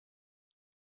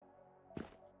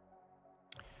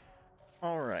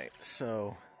Alright,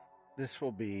 so this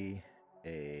will be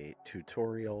a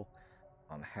tutorial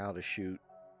on how to shoot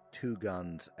two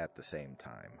guns at the same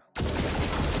time.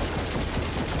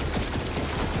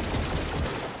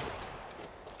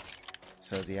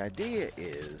 So the idea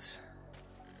is,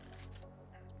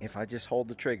 if I just hold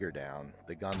the trigger down,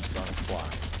 the gun's gonna fly.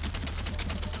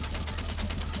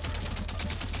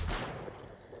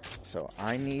 So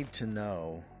I need to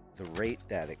know the rate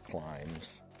that it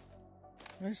climbs.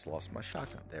 I just lost my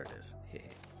shotgun. There it is.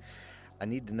 I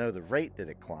need to know the rate that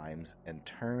it climbs and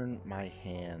turn my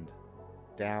hand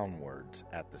downwards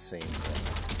at the same rate.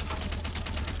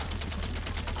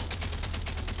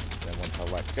 Then once I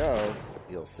let go,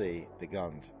 you'll see the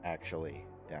gun's actually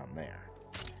down there.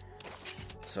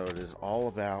 So it is all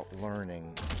about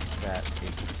learning that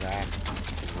exact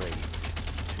rate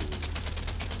to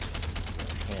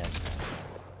hand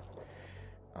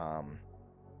down.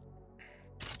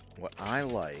 What I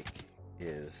like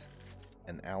is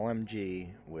an LMG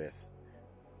with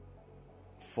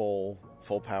full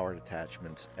powered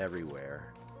attachments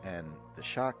everywhere, and the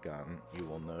shotgun, you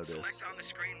will notice,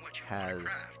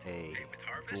 has a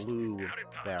blue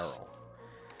barrel.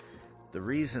 The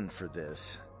reason for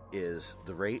this is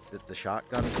the rate that the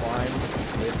shotgun climbs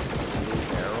with the blue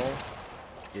barrel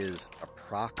is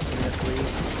approximately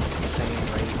the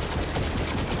same rate.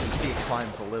 You can see it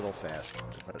climbs a little faster,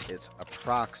 but it's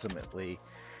approximately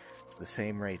the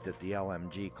same rate that the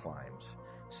LMG climbs.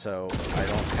 So I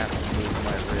don't have to move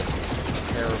my wrists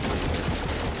terribly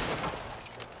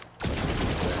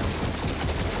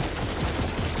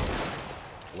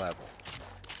level.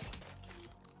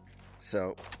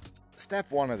 So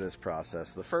step one of this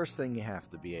process, the first thing you have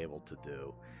to be able to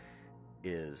do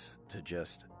is to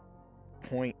just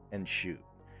point and shoot.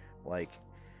 Like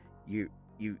you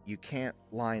can't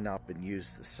line up and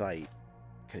use the sight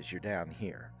because you're down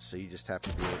here. So you just have to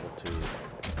be able to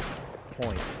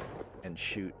point and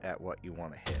shoot at what you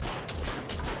want to hit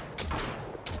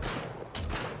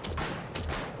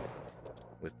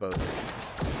with both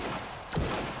hands.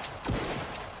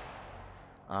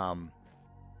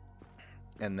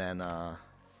 And then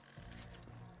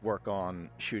work on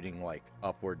shooting like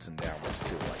upwards and downwards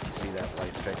too. Like you see that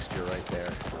light fixture right there?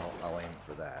 I'll aim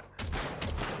for that.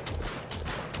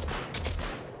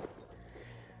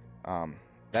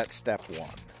 That's step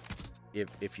one.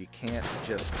 If you can't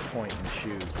just point and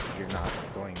shoot, you're not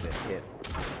going to hit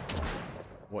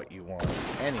what you want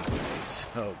anyway,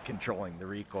 so controlling the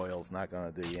recoil is not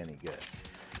going to do you any good.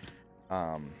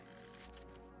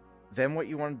 Then what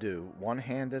you want to do, one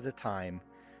hand at a time,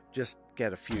 just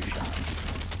get a few shots.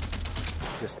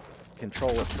 Just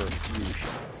control it for a few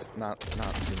shots, not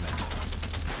too many.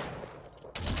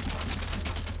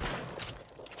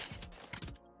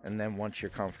 And then once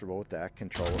you're comfortable with that,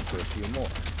 control it for a few more.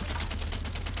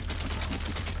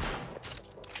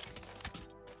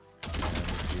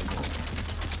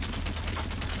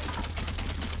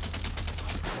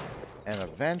 And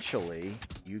eventually,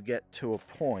 you get to a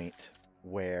point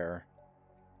where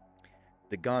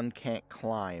the gun can't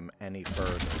climb any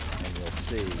further, and you'll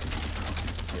see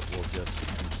it will just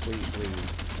completely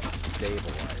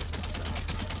stabilize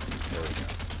itself. There we go.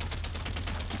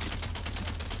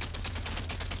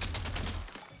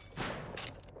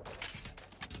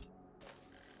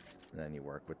 Then you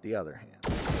work with the other hand.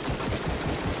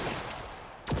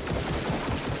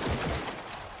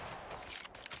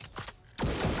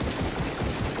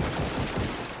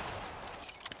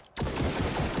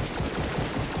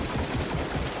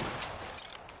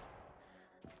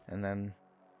 And then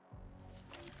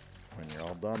when you're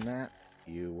all done that,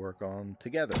 you work on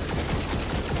together.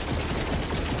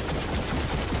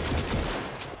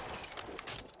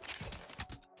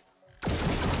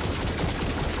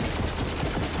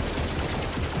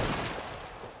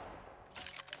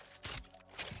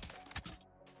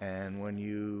 And when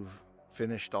you've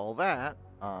finished all that,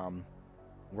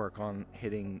 work on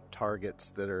hitting targets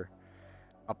that are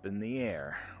up in the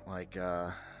air. Like,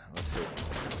 let's hit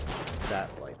that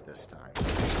light this time.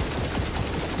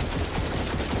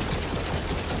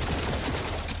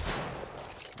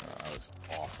 That was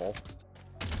awful.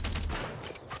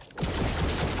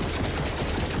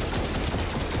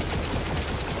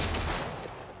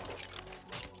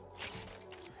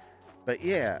 But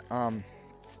yeah,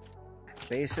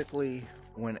 basically,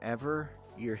 whenever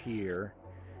you're here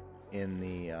in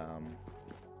the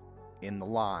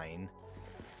line,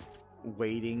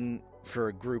 waiting for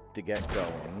a group to get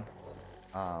going,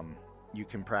 you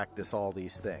can practice all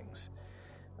these things.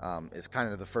 It's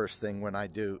kind of the first thing when I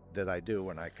do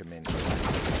when I come in here.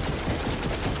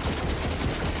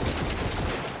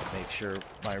 Make sure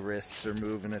my wrists are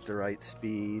moving at the right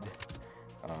speed.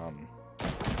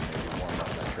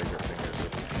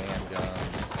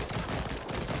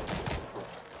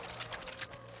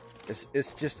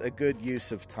 It's just a good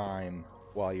use of time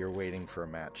while you're waiting for a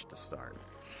match to start.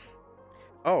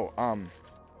 Oh,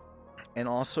 and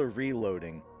also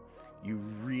reloading. You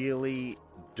really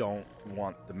don't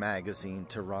want the magazine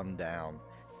to run down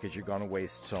because you're going to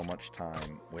waste so much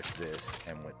time with this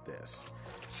and with this.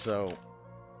 So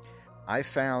I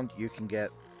found you can get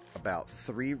about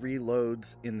 3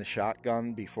 reloads in the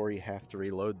shotgun before you have to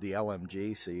reload the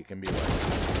LMG, so you can be like...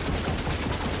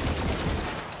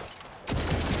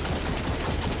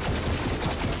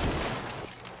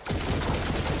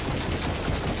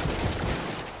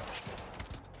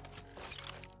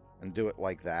 and do it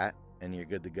like that, and you're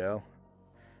good to go.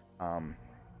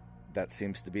 That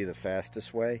seems to be the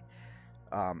fastest way.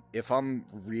 If I'm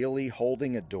really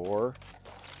holding a door,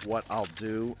 what I'll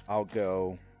do, I'll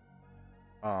go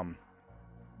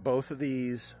both of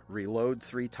these, reload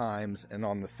 3 times, and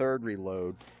on the 3rd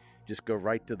reload, just go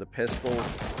right to the pistols,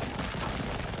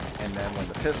 and then when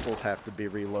the pistols have to be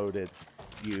reloaded,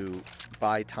 you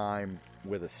buy time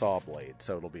with a saw blade,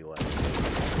 so it'll be less.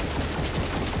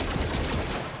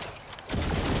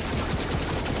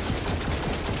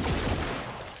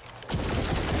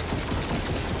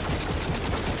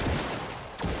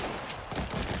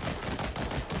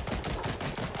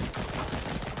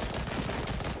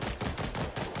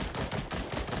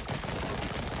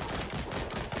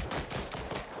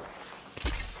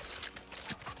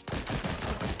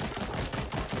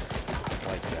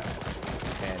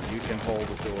 You can hold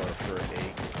the door for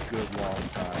a good long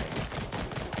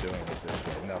time doing it this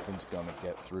way. Nothing's going to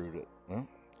get through to... Well,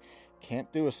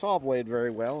 can't do a saw blade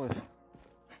very well if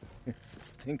it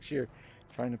thinks you're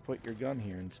trying to put your gun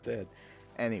here instead.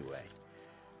 Anyway,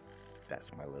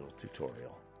 that's my little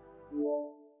tutorial.